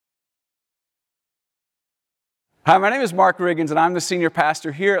Hi, my name is Mark Riggins, and I'm the senior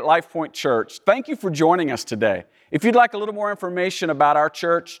pastor here at Life Point Church. Thank you for joining us today. If you'd like a little more information about our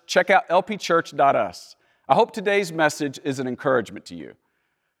church, check out lpchurch.us. I hope today's message is an encouragement to you.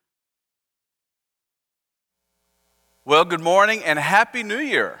 Well, good morning and Happy New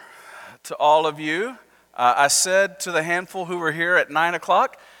Year to all of you. I said to the handful who were here at 9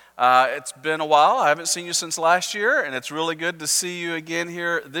 o'clock, it's been a while. I haven't seen you since last year, and it's really good to see you again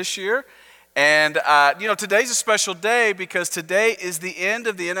here this year. And, today's a special day because today is the end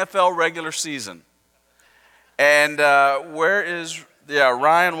of the NFL regular season. And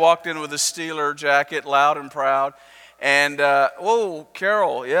Ryan walked in with a Steeler jacket, loud and proud. And,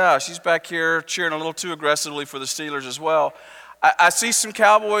 Carol, she's back here cheering a little too aggressively for the Steelers as well. I see some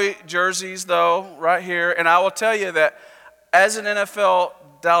Cowboy jerseys, though, right here. And I will tell you that as an NFL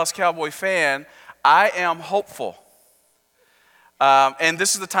Dallas Cowboy fan, I am hopeful. And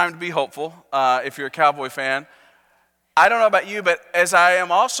this is the time to be hopeful if you're a Cowboy fan. I don't know about you, but as I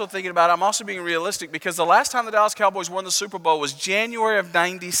am also thinking about it, I'm also being realistic because the last time the Dallas Cowboys won the Super Bowl was January of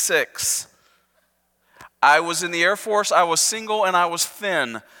 '96. I was in the Air Force, I was single, and I was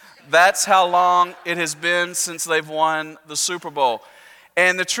thin. That's how long it has been since they've won the Super Bowl.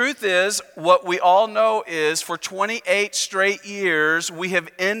 And the truth is, what we all know is for 28 straight years, we have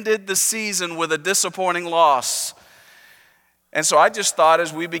ended the season with a disappointing loss. And so I just thought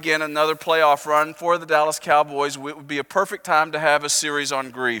as we begin another playoff run for the Dallas Cowboys, it would be a perfect time to have a series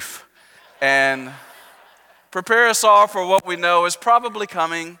on grief and prepare us all for what we know is probably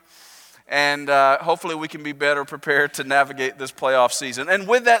coming, and hopefully we can be better prepared to navigate this playoff season. And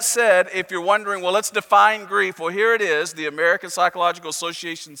with that said, if you're wondering, well, let's define grief. Well, here it is. The American Psychological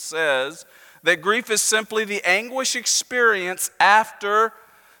Association says that grief is simply the anguish experience after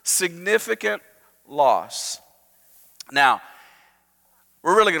significant loss. Now,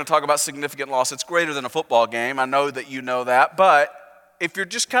 we're really going to talk about significant loss. It's greater than a football game. I know that you know that. But if you're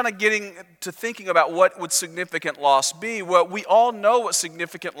just kind of getting to thinking about what would significant loss be, well, we all know what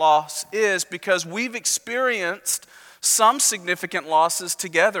significant loss is because we've experienced some significant losses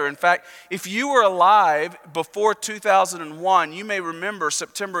together. In fact, if you were alive before 2001, you may remember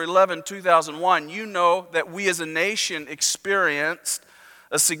September 11, 2001. You know that we as a nation experienced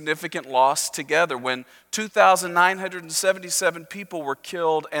a significant loss together when 2,977 people were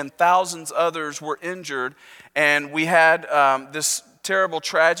killed and thousands others were injured, and we had this terrible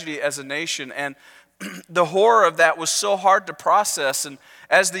tragedy as a nation, and the horror of that was so hard to process. And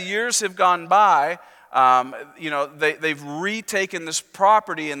as the years have gone by, they've retaken this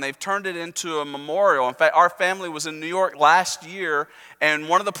property and they've turned it into a memorial. In fact, our family was in New York last year, and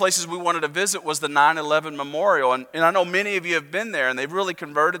one of the places we wanted to visit was the 9/11 Memorial. And I know many of you have been there, and they've really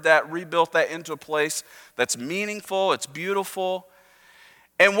converted that, rebuilt that into a place that's meaningful, it's beautiful.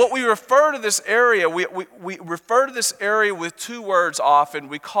 And what we refer to this area, we refer to this area with two words often.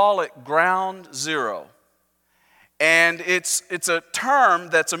 We call it Ground Zero. And it's a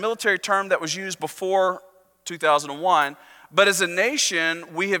term that's a military term that was used before 2001. But as a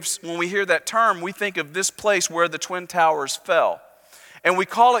nation, when we hear that term, we think of this place where the Twin Towers fell. And we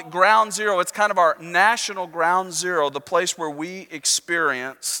call it Ground Zero. It's kind of our national Ground Zero, the place where we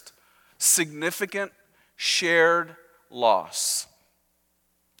experienced significant shared loss.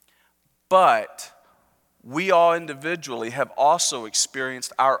 But we all individually have also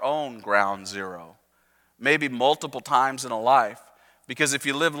experienced our own Ground Zero. Maybe multiple times in a life, because if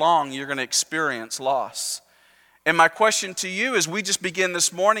you live long, you're going to experience loss. And my question to you as we just begin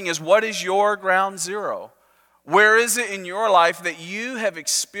this morning is, what is your Ground Zero? Where is it in your life that you have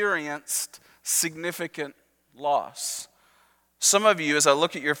experienced significant loss? Some of you, as I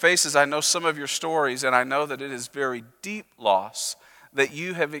look at your faces, I know some of your stories, and I know that it is very deep loss that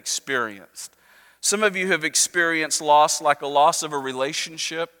you have experienced. Some of you have experienced loss like a loss of a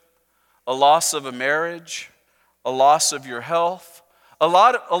relationship, a loss of a marriage, a loss of your health, a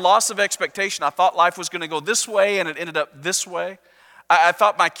loss of expectation. I thought life was going to go this way, and it ended up this way. I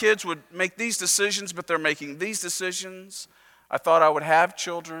thought my kids would make these decisions, but they're making these decisions. I thought I would have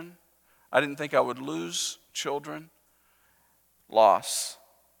children. I didn't think I would lose children. Loss.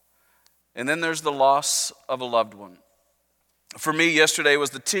 And then there's the loss of a loved one. For me, yesterday was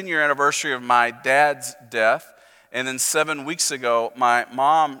the 10-year anniversary of my dad's death. And then 7 weeks ago, my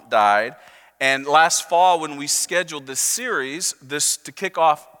mom died. And last fall, when we scheduled this series, to kick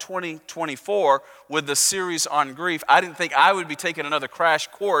off 2024 with the series on grief, I didn't think I would be taking another crash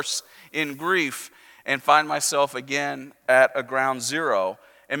course in grief and find myself again at a ground zero.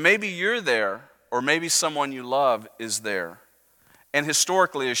 And maybe you're there, or maybe someone you love is there. And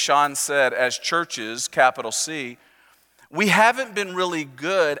historically, as Sean said, as churches, capital C, we haven't been really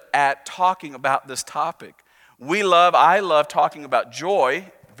good at talking about this topic. I love talking about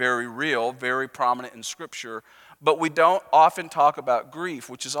joy, very real, very prominent in Scripture, but we don't often talk about grief,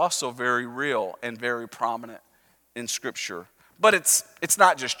 which is also very real and very prominent in Scripture. But it's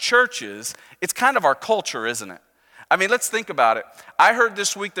not just churches, it's kind of our culture, isn't it? I mean, let's think about it. I heard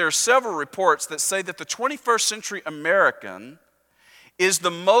this week there are several reports that say that the 21st century American is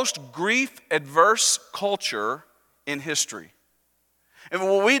the most grief-adverse culture in history. And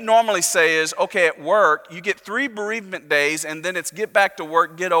what we normally say is, okay, at work, you get 3 bereavement days, and then it's get back to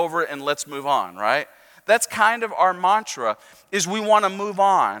work, get over it, and let's move on, right? That's kind of our mantra, is we want to move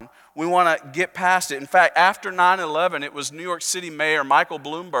on. We want to get past it. In fact, after 9/11, it was New York City Mayor Michael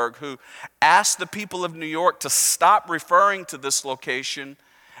Bloomberg who asked the people of New York to stop referring to this location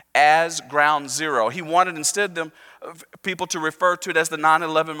as Ground Zero. He wanted instead people to refer to it as the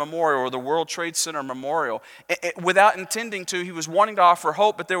 9/11 Memorial or the World Trade Center Memorial. Without intending to, he was wanting to offer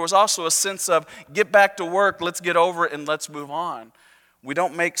hope, but there was also a sense of get back to work, let's get over it, and let's move on. We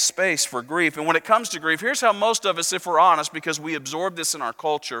don't make space for grief. And when it comes to grief, here's how most of us, if we're honest, because we absorb this in our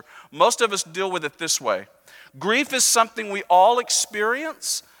culture, most of us deal with it this way. Grief is something we all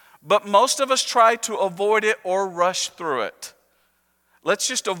experience, but most of us try to avoid it or rush through it. Let's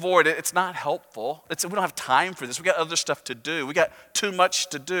just avoid it. It's not helpful. We don't have time for this. We got other stuff to do. We got too much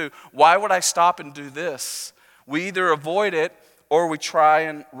to do. Why would I stop and do this? We either avoid it or we try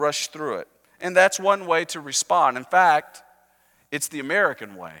and rush through it. And that's one way to respond. In fact, it's the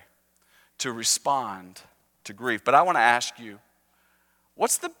American way to respond to grief. But I want to ask you,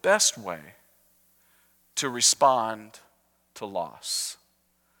 what's the best way to respond to loss?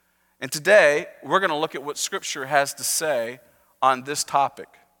 And today, we're going to look at what Scripture has to say on this topic.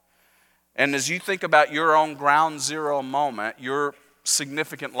 And as you think about your own ground zero moment, your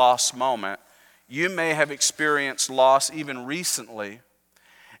significant loss moment, you may have experienced loss even recently.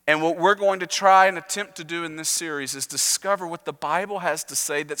 And what we're going to try and attempt to do in this series is discover what the Bible has to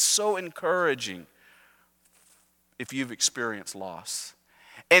say that's so encouraging if you've experienced loss.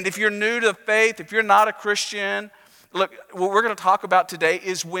 And if you're new to faith, if you're not a Christian, look, what we're going to talk about today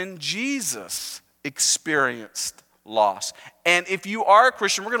is when Jesus experienced loss. And if you are a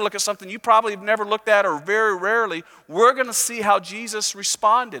Christian, we're going to look at something you probably have never looked at or very rarely. We're going to see how Jesus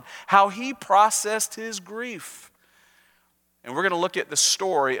responded, how he processed his grief. And we're going to look at the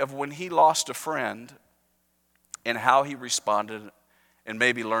story of when he lost a friend and how he responded and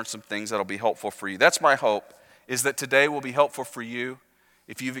maybe learn some things that will be helpful for you. That's my hope, is that today will be helpful for you.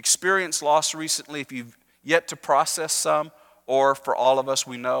 If you've experienced loss recently, if you've yet to process some, or for all of us,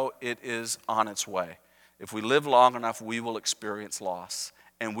 we know it is on its way. If we live long enough, we will experience loss,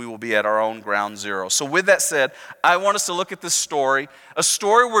 and we will be at our own ground zero. So with that said, I want us to look at this story, a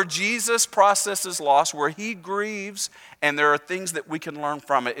story where Jesus processes loss, where he grieves, and there are things that we can learn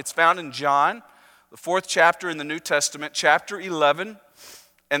from it. It's found in John, the 4th chapter in the New Testament, chapter 11.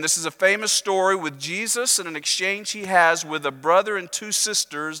 And this is a famous story with Jesus and an exchange he has with a brother and 2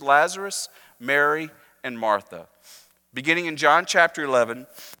 sisters, Lazarus, Mary, and Martha. Beginning in John chapter 11,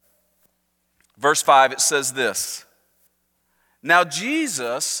 verse 5, it says this. Now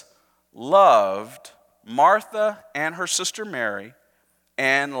Jesus loved Martha and her sister Mary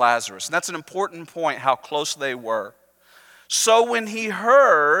and Lazarus. And that's an important point, how close they were. So when he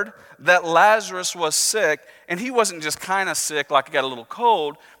heard that Lazarus was sick, and he wasn't just kind of sick, like he got a little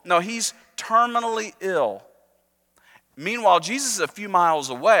cold. No, he's terminally ill. Meanwhile, Jesus is a few miles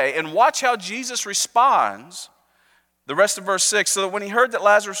away, and watch how Jesus responds. The rest of verse 6, so that when he heard that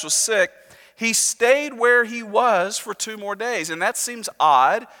Lazarus was sick, he stayed where he was for 2 more days. And that seems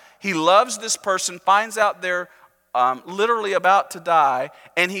odd. He loves this person, finds out they're literally about to die,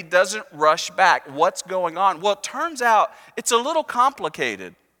 and he doesn't rush back. What's going on? Well, it turns out it's a little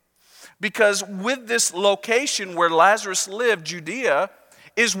complicated, because with this location where Lazarus lived, Judea,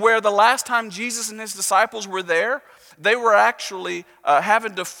 is where the last time Jesus and his disciples were there, they were actually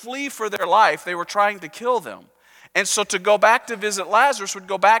having to flee for their life. They were trying to kill them. And so to go back to visit Lazarus would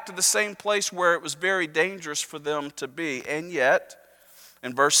go back to the same place where it was very dangerous for them to be. And yet,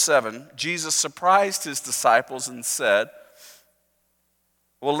 in verse 7, Jesus surprised his disciples and said,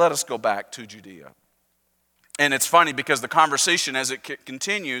 well, let us go back to Judea. And it's funny because the conversation as it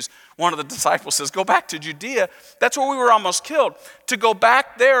continues, one of the disciples says, go back to Judea. That's where we were almost killed. To go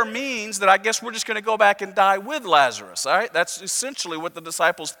back there means that I guess we're just going to go back and die with Lazarus. All right? That's essentially what the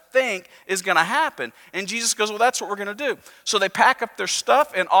disciples think is going to happen. And Jesus goes, well, that's what we're going to do. So they pack up their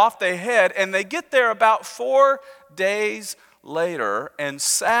stuff and off they head. And they get there about 4 days later. And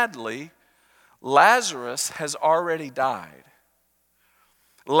sadly, Lazarus has already died.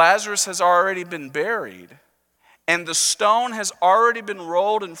 Lazarus has already been buried. And the stone has already been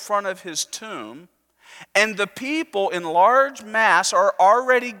rolled in front of his tomb. And the people in large mass are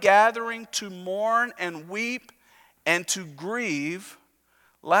already gathering to mourn and weep and to grieve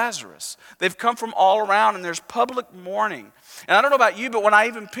Lazarus. They've come from all around, and there's public mourning. And I don't know about you, but when I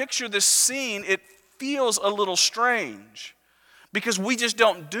even picture this scene, it feels a little strange, because we just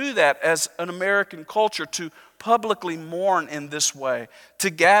don't do that as an American culture, to publicly mourn in this way, to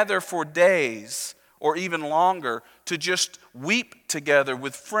gather for days or even longer, to just weep together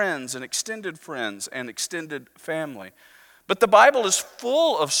with friends and extended family. But the Bible is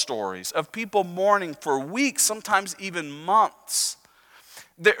full of stories of people mourning for weeks, sometimes even months.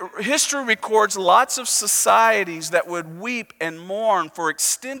 History records lots of societies that would weep and mourn for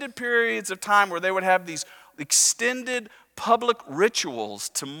extended periods of time, where they would have these extended public rituals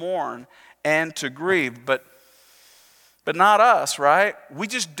to mourn and to grieve. But not us, right? We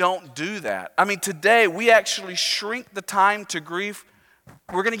just don't do that. I mean, today we actually shrink the time to grief.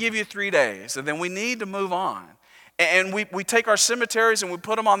 We're going to give you 3 days, and then we need to move on. And we take our cemeteries and we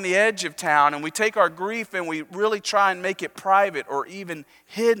put them on the edge of town, and we take our grief and we really try and make it private or even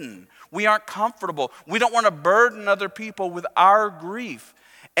hidden. We aren't comfortable. We don't want to burden other people with our grief.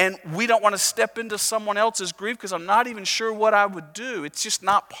 And we don't want to step into someone else's grief, because I'm not even sure what I would do. It's just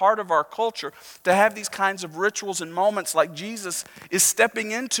not part of our culture to have these kinds of rituals and moments like Jesus is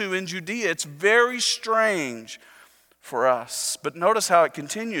stepping into in Judea. It's very strange for us. But notice how it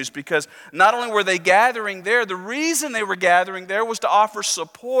continues, because not only were they gathering there, the reason they were gathering there was to offer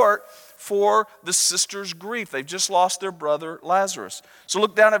support for the sisters' grief. They've just lost their brother Lazarus. So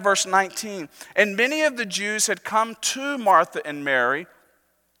look down at verse 19. And many of the Jews had come to Martha and Mary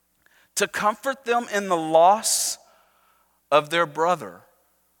to comfort them in the loss of their brother.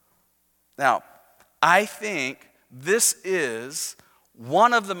 Now, I think this is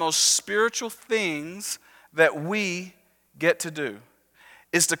one of the most spiritual things that we get to do,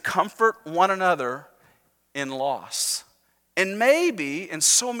 is to comfort one another in loss. And maybe, and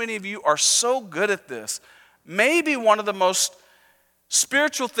so many of you are so good at this, maybe one of the most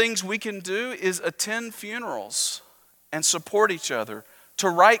spiritual things we can do is attend funerals and support each other, to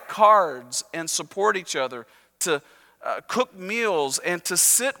write cards and support each other, to cook meals and to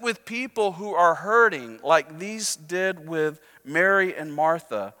sit with people who are hurting, like these did with Mary and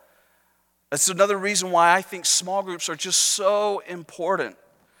Martha. That's another reason why I think small groups are just so important.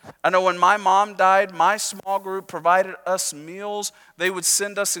 I know when my mom died, my small group provided us meals. They would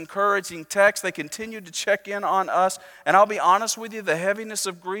send us encouraging texts. They continued to check in on us. And I'll be honest with you, the heaviness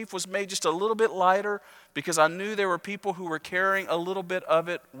of grief was made just a little bit lighter, because I knew there were people who were carrying a little bit of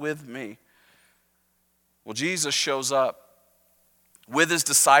it with me. Well, Jesus shows up with his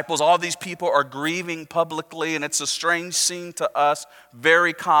disciples. All these people are grieving publicly, and it's a strange scene to us,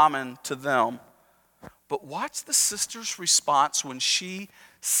 very common to them. But watch the sister's response when she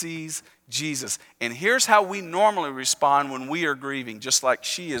sees Jesus. And here's how we normally respond when we are grieving, just like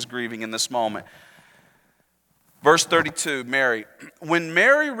she is grieving in this moment. Verse 32, Mary. When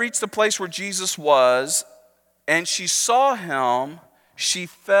Mary reached the place where Jesus was, and she saw him, she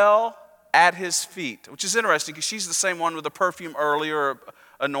fell at his feet, which is interesting, because she's the same one with the perfume earlier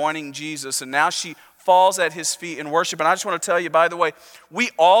anointing Jesus, and now she falls at his feet in worship. And I just want to tell you, by the way,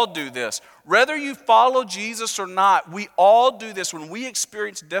 we all do this. Whether you follow Jesus or not, we all do this. When we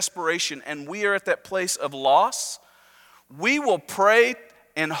experience desperation and we are at that place of loss, we will pray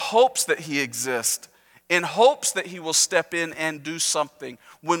in hopes that he exists, in hopes that he will step in and do something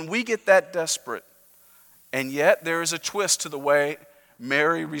when we get that desperate. And yet there is a twist to the way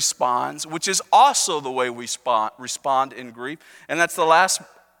Mary responds, which is also the way we respond in grief. And that's the last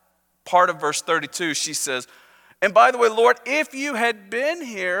part of verse 32. She says, and by the way, Lord, if you had been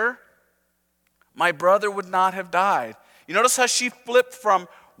here, my brother would not have died. You notice how she flipped from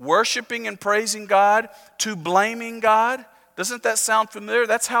worshiping and praising God to blaming God? Doesn't that sound familiar?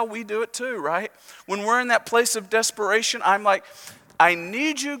 That's how we do it too, right? When we're in that place of desperation, I'm like, I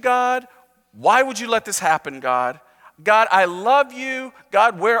need you, God. Why would you let this happen, God? God, I love you.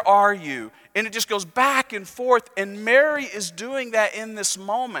 God, where are you? And it just goes back and forth. And Mary is doing that in this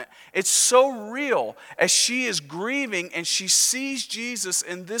moment. It's so real as she is grieving and she sees Jesus,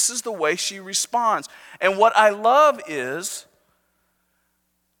 and this is the way she responds. And what I love is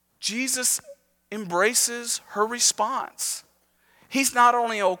Jesus embraces her response. He's not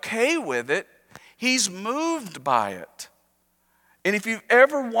only okay with it, he's moved by it. And if you've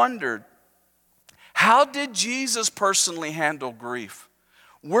ever wondered, how did Jesus personally handle grief?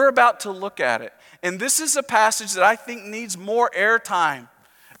 We're about to look at it. And this is a passage that I think needs more airtime,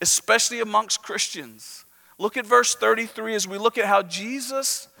 especially amongst Christians. Look at verse 33 as we look at how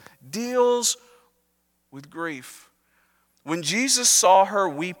Jesus deals with grief. When Jesus saw her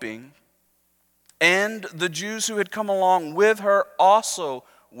weeping, and the Jews who had come along with her also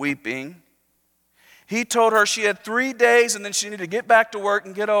weeping. He told her she had 3 days and then she needed to get back to work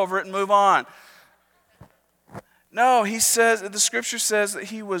and get over it and move on. No, he says, the scripture says that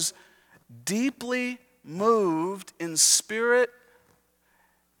he was deeply moved in spirit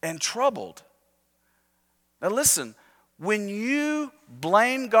and troubled. Now listen, when you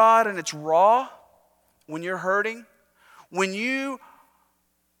blame God and it's raw, when you're hurting, when you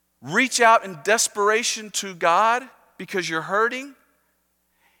reach out in desperation to God because you're hurting,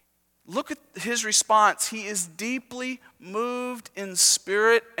 look at his response. He is deeply moved in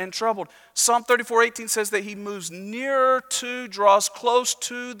spirit and troubled. Psalm 34:18 says that he moves nearer to, draws close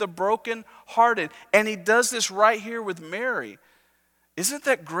to the brokenhearted. And he does this right here with Mary. Isn't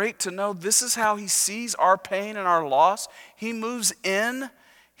that great to know this is how he sees our pain and our loss? He moves in.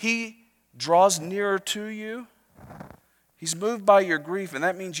 He draws nearer to you. He's moved by your grief, and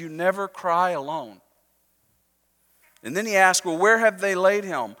that means you never cry alone. And then he asked, well, where have they laid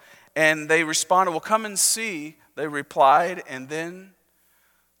him? And they responded, well, come and see. They replied, and then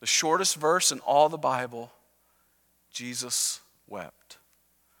the shortest verse in all the Bible, Jesus wept.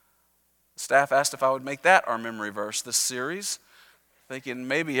 The staff asked if I would make that our memory verse this series, thinking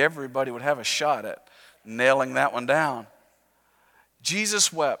maybe everybody would have a shot at nailing that one down.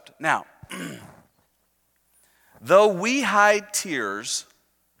 Jesus wept. Now, though we hide tears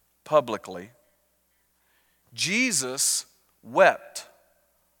publicly, Jesus wept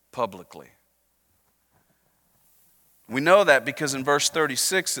publicly. We know that because in verse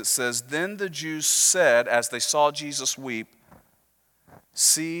 36 it says, then the Jews said, as they saw Jesus weep,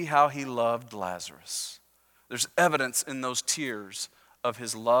 see how he loved Lazarus. There's evidence in those tears of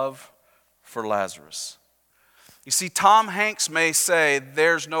his love for Lazarus. You see, Tom Hanks may say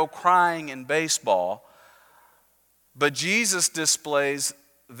there's no crying in baseball, but Jesus displays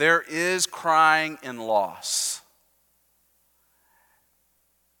there is crying in loss.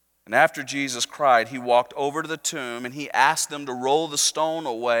 And after Jesus cried, he walked over to the tomb and he asked them to roll the stone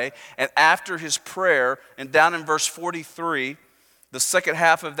away. And after his prayer, and down in verse 43, the second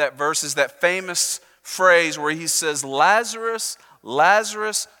half of that verse is that famous phrase where he says, Lazarus,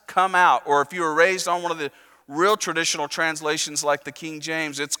 Lazarus, come out. Or if you were raised on one of the real traditional translations like the King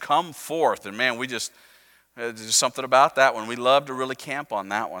James, it's come forth. And man, there's something about that one. We love to really camp on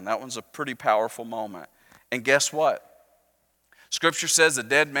that one. That one's a pretty powerful moment. And guess what? Scripture says the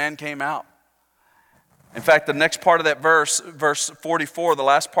dead man came out. In fact, the next part of that verse 44, the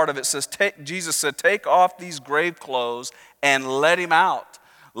last part of it says, Jesus said, take off these grave clothes and let him out.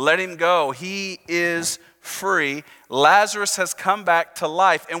 Let him go. He is free. Lazarus has come back to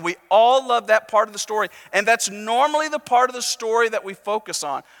life. And we all love that part of the story. And that's normally the part of the story that we focus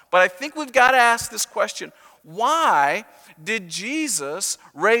on. But I think we've got to ask this question. Why did Jesus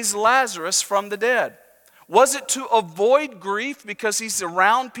raise Lazarus from the dead? Was it to avoid grief because he's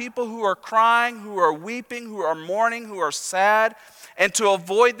around people who are crying, who are weeping, who are mourning, who are sad? And to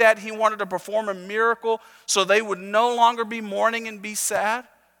avoid that, he wanted to perform a miracle so they would no longer be mourning and be sad?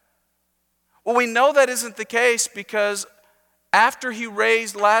 Well, we know that isn't the case because after he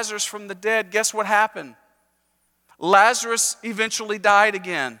raised Lazarus from the dead, guess what happened? Lazarus eventually died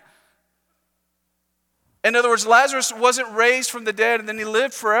again. In other words, Lazarus wasn't raised from the dead and then he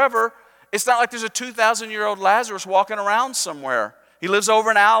lived forever. It's not like there's a 2,000-year-old Lazarus walking around somewhere. He lives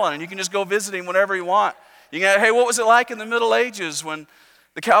over in Allen, and you can just go visit him whenever you want. You can, hey, what was it like in the Middle Ages when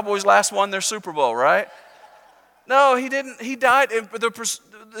the Cowboys last won their Super Bowl, right? No, he didn't. He died.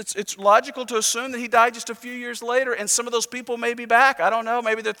 It's logical to assume that he died just a few years later, and some of those people may be back. I don't know.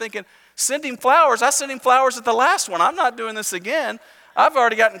 Maybe they're thinking, send him flowers. I sent him flowers at the last one. I'm not doing this again. I've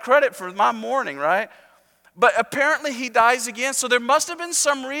already gotten credit for my mourning, right? But apparently he dies again. So there must have been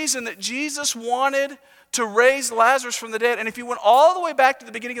some reason that Jesus wanted to raise Lazarus from the dead. And if you went all the way back to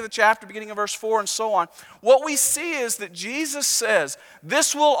the beginning of the chapter, beginning of verse 4 and so on, what we see is that Jesus says,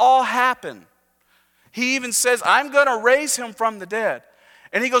 this will all happen. He even says, I'm going to raise him from the dead.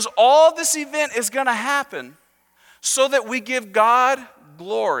 And he goes, all this event is going to happen so that we give God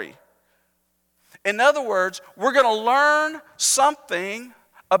glory. In other words, we're going to learn something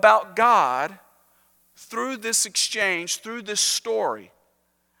about God through this exchange, through this story.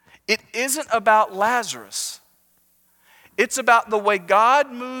 It isn't about Lazarus. It's about the way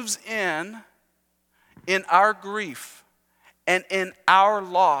God moves in our grief and in our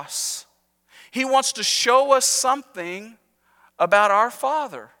loss. He wants to show us something about our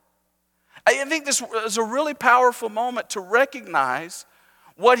Father. I think this is a really powerful moment to recognize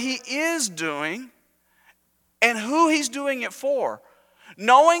what he is doing and who he's doing it for.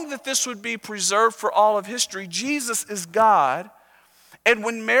 Knowing that this would be preserved for all of history, Jesus is God, And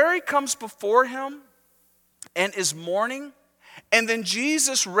when Mary comes before him and is mourning, and then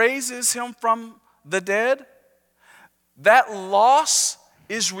Jesus raises him from the dead, that loss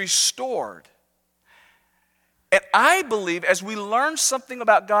is restored. And I believe as we learn something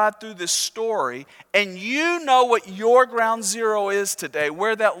about God through this story, and you know what your ground zero is today,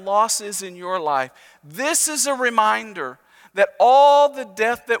 where that loss is in your life, this is a reminder that all the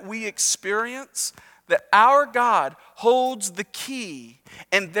death that we experience, that our God holds the key,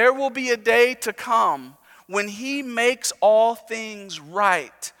 and there will be a day to come when He makes all things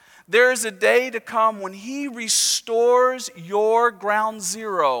right. There is a day to come when He restores your ground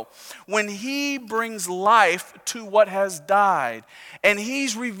zero, when He brings life to what has died. And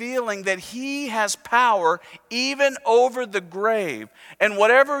He's revealing that He has power even over the grave. And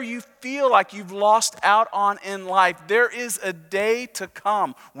whatever you feel like you've lost out on in life, there is a day to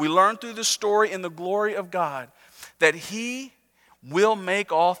come. We learn through the story in the glory of God that He will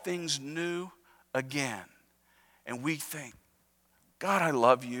make all things new again. And we think, God, I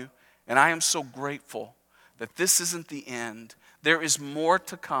love you. And I am so grateful that this isn't the end. There is more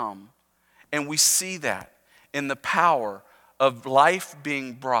to come. And we see that in the power of life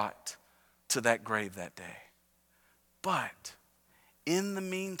being brought to that grave that day. But in the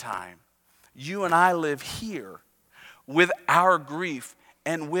meantime, you and I live here with our grief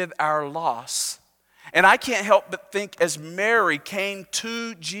and with our loss. And I can't help but think as Mary came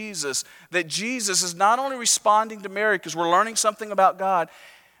to Jesus, that Jesus is not only responding to Mary because we're learning something about God.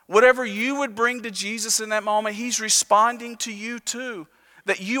 Whatever you would bring to Jesus in that moment, He's responding to you too.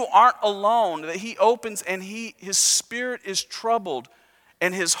 That you aren't alone, that He opens and His spirit is troubled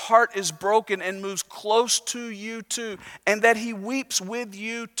and His heart is broken and moves close to you too. And that He weeps with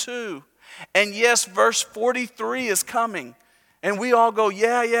you too. And yes, verse 43 is coming. And we all go,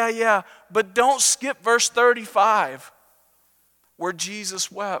 yeah. But don't skip verse 35 where Jesus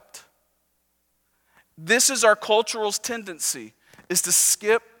wept. This is our cultural tendency, is to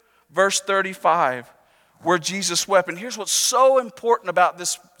skip verse 35, where Jesus wept. And here's what's so important about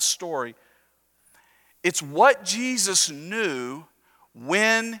this story. It's what Jesus knew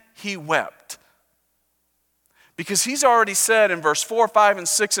when He wept. Because He's already said in verse 4, 5, and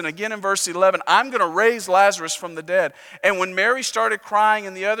 6, and again in verse 11, I'm going to raise Lazarus from the dead. And when Mary started crying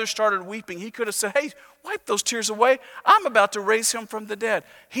and the others started weeping, He could have said, hey, wipe those tears away. I'm about to raise him from the dead.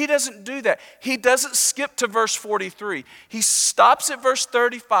 He doesn't do that. He doesn't skip to verse 43. He stops at verse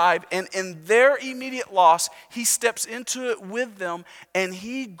 35, and in their immediate loss, He steps into it with them, and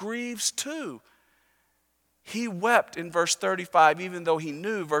He grieves too. He wept in verse 35, even though He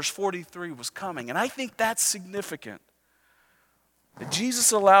knew verse 43 was coming. And I think that's significant. That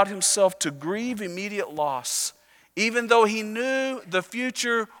Jesus allowed Himself to grieve immediate loss, even though He knew the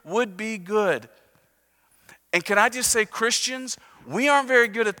future would be good. And can I just say, Christians, we aren't very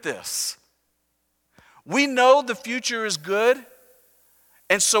good at this. We know the future is good,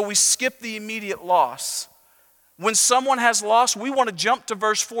 and so we skip the immediate loss. When someone has loss, we want to jump to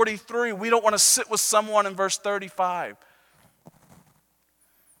verse 43. We don't want to sit with someone in verse 35.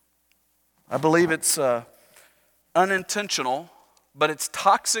 I believe it's unintentional, but it's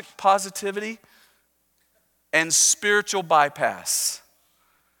toxic positivity and spiritual bypass.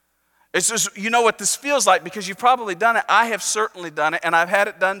 It's just, you know what this feels like because you've probably done it. I have certainly done it, and I've had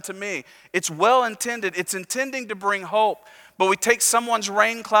it done to me. It's well intended. It's intending to bring hope. But we take someone's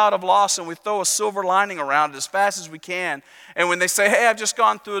rain cloud of loss and we throw a silver lining around it as fast as we can. And when they say, hey, I've just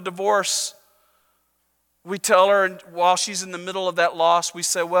gone through a divorce, we tell her, and while she's in the middle of that loss, we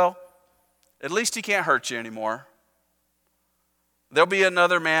say, well, at least he can't hurt you anymore. There'll be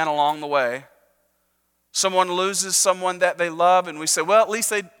another man along the way. Someone loses someone that they love, and we say, well, at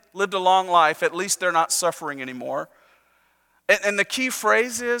least they lived a long life. At least they're not suffering anymore. And the key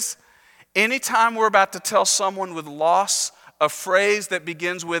phrase is, anytime we're about to tell someone with loss a phrase that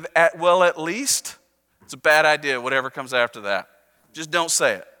begins with, at least, it's a bad idea, whatever comes after that. Just don't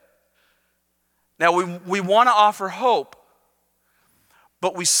say it. Now, we want to offer hope,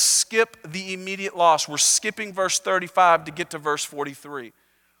 but we skip the immediate loss. We're skipping verse 35 to get to verse 43.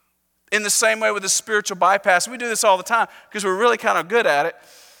 In the same way with the spiritual bypass, we do this all the time because we're really kind of good at it.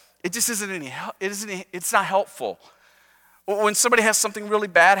 It just it's not helpful. When somebody has something really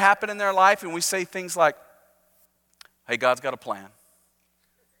bad happen in their life and we say things like, hey, God's got a plan.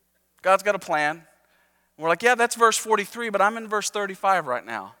 God's got a plan. And we're like, yeah, that's verse 43, but I'm in verse 35 right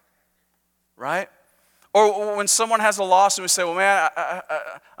now. Right? Or when someone has a loss and we say, well, man,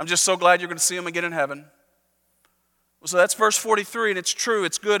 I'm just so glad you're going to see him again in heaven. So that's verse 43, and it's true,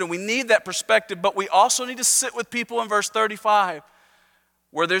 it's good, and we need that perspective, but we also need to sit with people in verse 35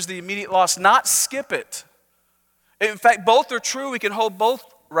 where there's the immediate loss, not skip it. In fact, both are true. We can hold both,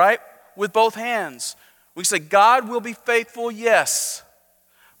 right, with both hands. We say, God will be faithful, yes.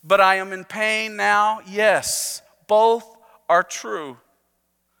 But I am in pain now, yes. Both are true.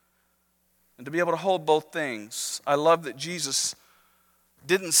 And to be able to hold both things, I love that Jesus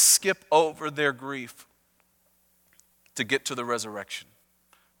didn't skip over their grief to get to the resurrection,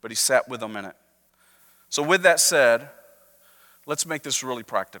 but he sat with them in it. So with that said, let's make this really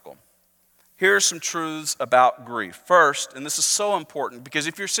practical. Here are some truths about grief. First, and this is so important, because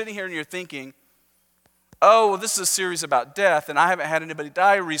if you're sitting here and you're thinking, oh, well, this is a series about death, and I haven't had anybody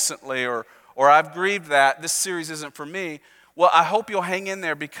die recently, or I've grieved that, this series isn't for me. Well, I hope you'll hang in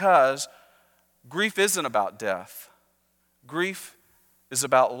there, because grief isn't about death. Grief is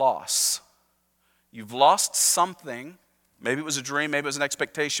about loss. You've lost something. Maybe it was a dream, maybe it was an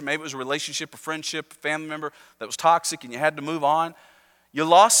expectation, maybe it was a relationship, a friendship, a family member that was toxic and you had to move on. You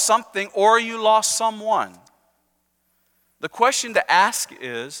lost something or you lost someone. The question to ask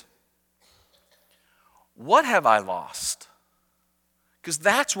is, what have I lost? Because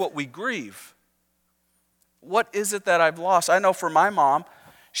that's what we grieve. What is it that I've lost? I know for my mom,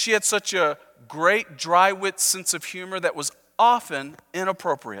 she had such a great dry-wit sense of humor that was often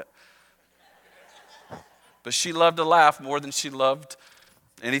inappropriate. But she loved to laugh more than she loved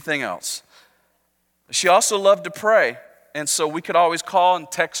anything else. She also loved to pray. And so we could always call and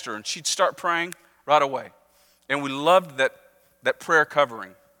text her, and she'd start praying right away. And we loved that prayer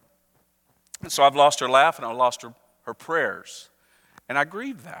covering. And so I've lost her laugh, and I lost her prayers. And I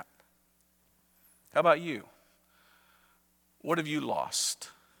grieve that. How about you? What have you lost?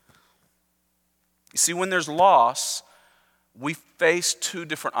 You see, when there's loss, we face two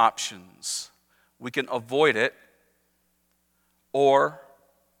different options. We can avoid it, or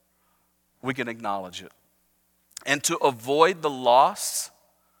we can acknowledge it. And to avoid the loss,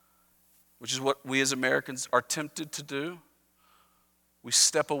 which is what we as Americans are tempted to do, we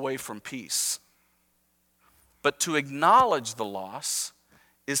step away from peace. But to acknowledge the loss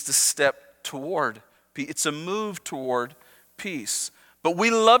is to step toward peace. It's a move toward peace. But we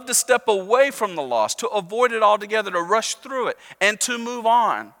love to step away from the loss, to avoid it altogether, to rush through it, and to move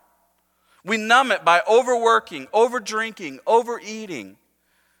on. We numb it by overworking, overdrinking, overeating.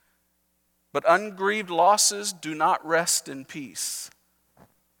 But ungrieved losses do not rest in peace.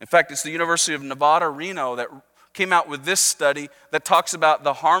 In fact, it's the University of Nevada, Reno that came out with this study that talks about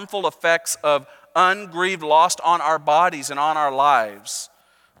the harmful effects of ungrieved loss on our bodies and on our lives.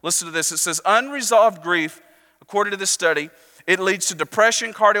 Listen to this. It says, unresolved grief, according to this study, it leads to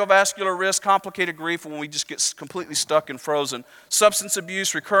depression, cardiovascular risk, complicated grief when we just get completely stuck and frozen, substance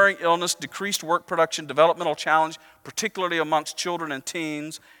abuse, recurring illness, decreased work production, developmental challenge, particularly amongst children and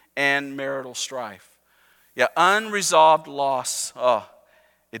teens, and marital strife. Yeah, unresolved loss,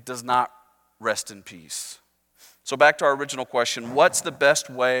 it does not rest in peace. So back to our original question, what's the best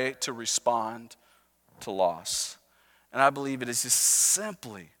way to respond to loss? And I believe it is just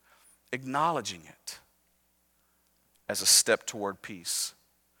simply acknowledging it as a step toward peace.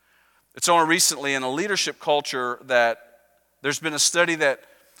 It's only recently in a leadership culture that there's been a study that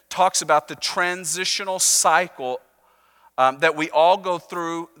talks about the transitional cycle that we all go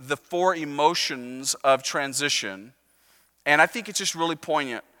through, the four emotions of transition. And I think it's just really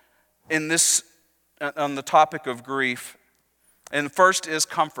poignant in this, on the topic of grief. And first is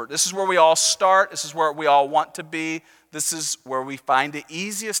comfort. This is where we all start. This is where we all want to be. This is where we find it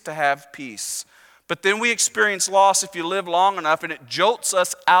easiest to have peace. But then we experience loss if you live long enough, and it jolts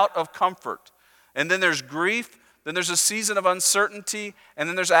us out of comfort. And then there's grief, then there's a season of uncertainty, and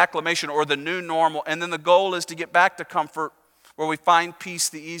then there's acclimation, or the new normal. And then the goal is to get back to comfort where we find peace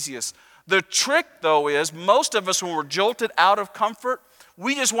the easiest. The trick, though, is most of us, when we're jolted out of comfort,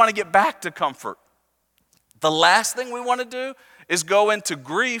 we just want to get back to comfort. The last thing we want to do is go into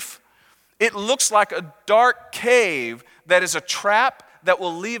grief. It looks like a dark cave that is a trap that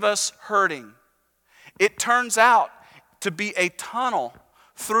will leave us hurting. It turns out to be a tunnel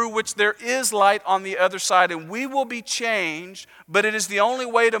through which there is light on the other side, and we will be changed, but it is the only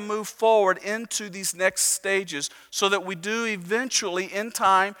way to move forward into these next stages so that we do eventually, in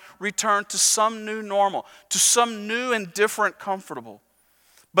time, return to some new normal, to some new and different comfortable.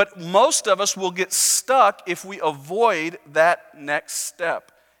 But most of us will get stuck if we avoid that next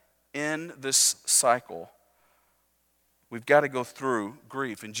step in this cycle. We've got to go through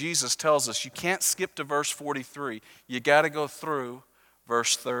grief. And Jesus tells us you can't skip to verse 43. You got to go through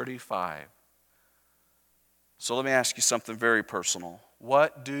verse 35. So let me ask you something very personal.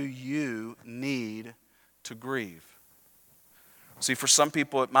 What do you need to grieve? See, for some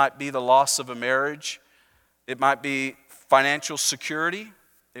people it might be the loss of a marriage. It might be financial security.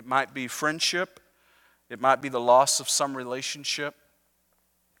 It might be friendship. It might be the loss of some relationship.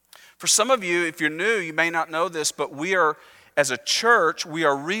 For some of you, if you're new, you may not know this, but as a church, we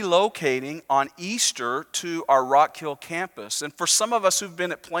are relocating on Easter to our Rock Hill campus. And for some of us who've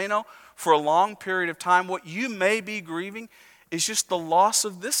been at Plano for a long period of time, what you may be grieving is just the loss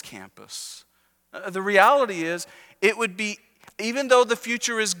of this campus. The reality is, it would be, even though the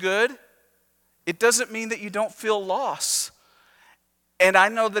future is good, it doesn't mean that you don't feel loss. And I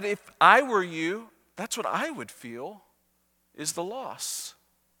know that if I were you, that's what I would feel, is the loss.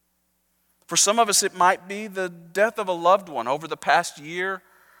 For some of us, it might be the death of a loved one over the past year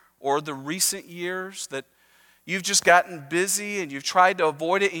or the recent years that you've just gotten busy and you've tried to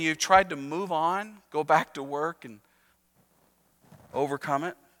avoid it and you've tried to move on, go back to work and overcome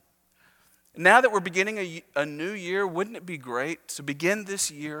it. Now that we're beginning a new year, wouldn't it be great to begin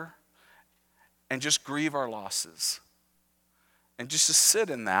this year and just grieve our losses? And just to sit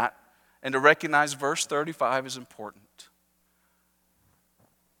in that and to recognize verse 35 is important.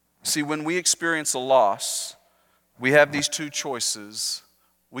 See, when we experience a loss, we have these two choices.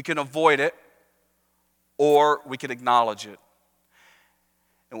 We can avoid it, or we can acknowledge it.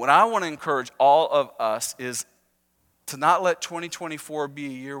 And what I want to encourage all of us is to not let 2024 be a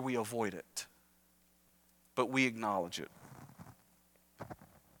year we avoid it, but we acknowledge it.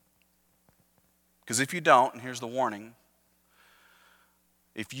 Because if you don't, and here's the warning,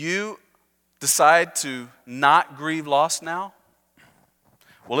 if you decide to not grieve loss now,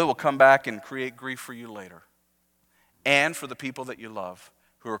 well, it will come back and create grief for you later and for the people that you love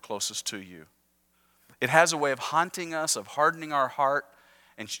who are closest to you. It has a way of haunting us, of hardening our heart,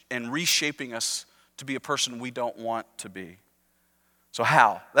 and reshaping us to be a person we don't want to be. So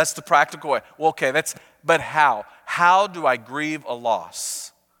how? That's the practical way. Well, okay, but how? How do I grieve a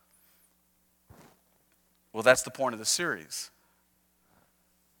loss? Well, that's the point of the series.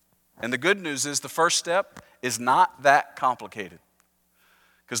 And the good news is the first step is not that complicated.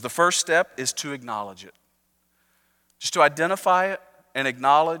 Because the first step is to acknowledge it. Just to identify it and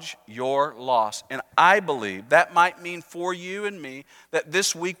acknowledge your loss. And I believe that might mean for you and me that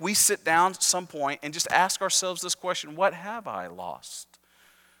this week we sit down at some point and just ask ourselves this question: what have I lost?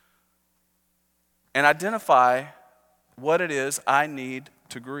 And identify what it is I need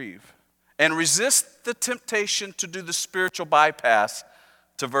to grieve. And resist the temptation to do the spiritual bypass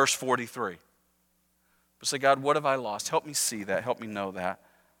to verse 43. But say, God, what have I lost? Help me see that. Help me know that.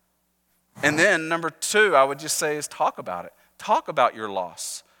 And then, number two, I would just say is talk about it. Talk about your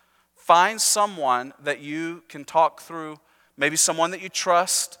loss. Find someone that you can talk through, maybe someone that you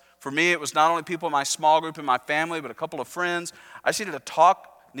trust. For me, it was not only people in my small group and my family, but a couple of friends. I just needed to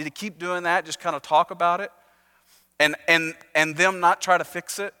talk, need to keep doing that, just kind of talk about it. And them not try to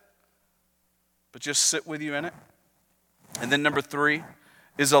fix it, but just sit with you in it. And then number three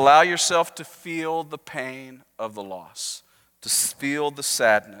is allow yourself to feel the pain of the loss, to feel the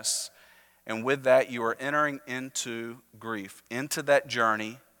sadness. And with that, you are entering into grief, into that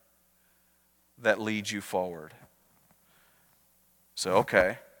journey that leads you forward. So,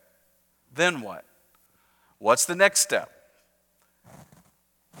 okay, then what? What's the next step?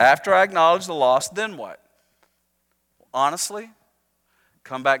 After I acknowledge the loss, then what? Honestly,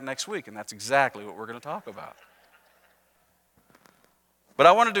 come back next week, and that's exactly what we're going to talk about. But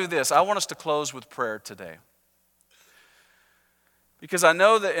I want to do this. I want us to close with prayer today. Because I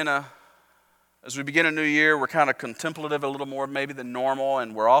know that as we begin a new year, we're kind of contemplative a little more maybe than normal,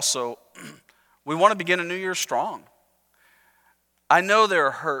 and we're also, we want to begin a new year strong. I know there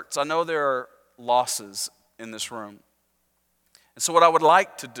are hurts. I know there are losses in this room. And so what I would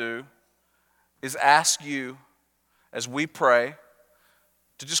like to do is ask you, as we pray,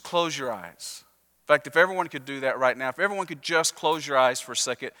 to just close your eyes. In fact, if everyone could do that right now, if everyone could just close your eyes for a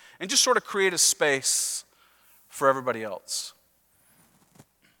second and just sort of create a space for everybody else.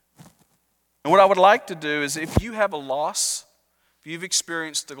 And what I would like to do is if you have a loss, if you've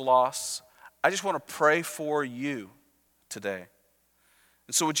experienced a loss, I just want to pray for you today.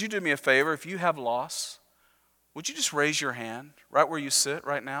 And so would you do me a favor? If you have loss, would you just raise your hand right where you sit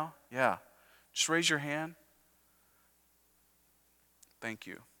right now? Yeah. Just raise your hand. Thank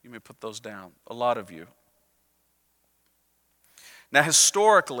you. You may put those down. A lot of you. Now,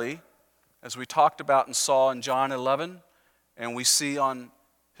 historically, as we talked about and saw in John 11, and we see on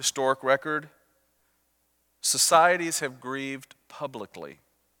historic record, societies have grieved publicly.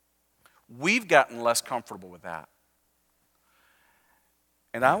 We've gotten less comfortable with that.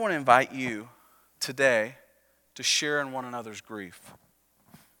 And I want to invite you today to share in one another's grief.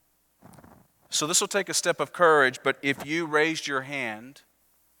 So this will take a step of courage, but if you raised your hand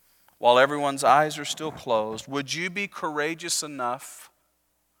while everyone's eyes are still closed, would you be courageous enough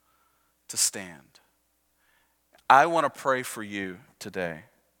to stand? I want to pray for you today.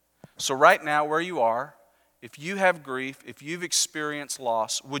 So right now, where you are, if you have grief, if you've experienced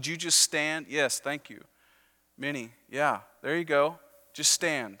loss, would you just stand? Yes, thank you. Many, yeah, there you go. Just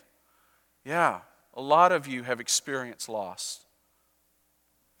stand. Yeah, a lot of you have experienced loss.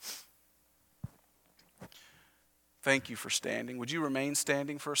 Thank you for standing. Would you remain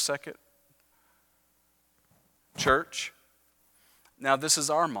standing for a second? Church, now this is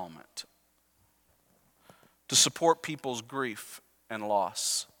our moment to support people's grief and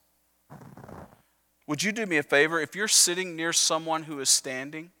loss. Would you do me a favor? If you're sitting near someone who is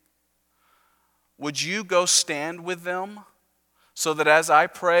standing, would you go stand with them so that as I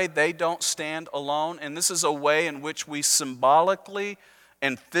pray, they don't stand alone? And this is a way in which we symbolically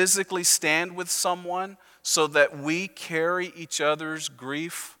and physically stand with someone so that we carry each other's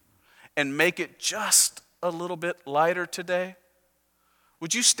grief and make it just a little bit lighter today.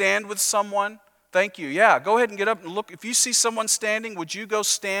 Would you stand with someone? Thank you. Yeah, go ahead and get up and look. If you see someone standing, would you go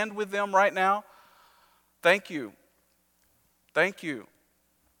stand with them right now? Thank you. Thank you.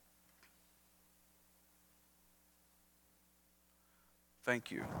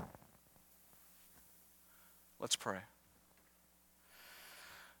 Thank you. Let's pray.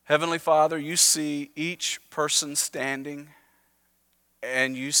 Heavenly Father, you see each person standing,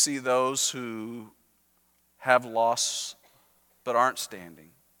 and you see those who have loss but aren't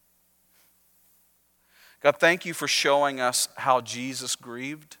standing. God, thank you for showing us how Jesus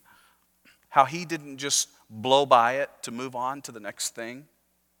grieved, how he didn't just blow by it to move on to the next thing.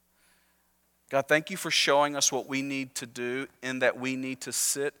 God, thank you for showing us what we need to do in that we need to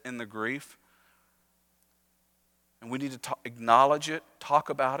sit in the grief. And we need to acknowledge it, talk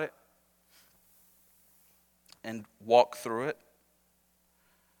about it, and walk through it.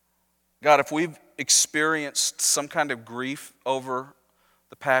 God, if we've experienced some kind of grief over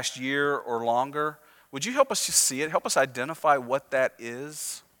the past year or longer, would you help us to see it? Help us identify what that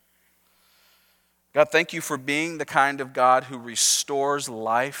is. God, thank you for being the kind of God who restores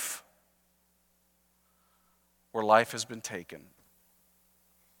life where life has been taken.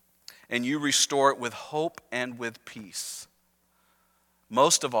 And you restore it with hope and with peace.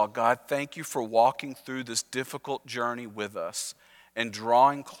 Most of all, God, thank you for walking through this difficult journey with us and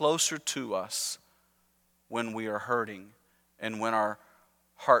drawing closer to us when we are hurting and when our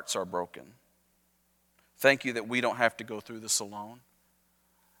hearts are broken. Thank you that we don't have to go through this alone.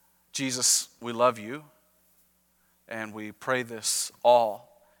 Jesus, we love you, and we pray this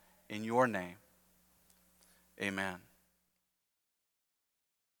all in your name. Amen.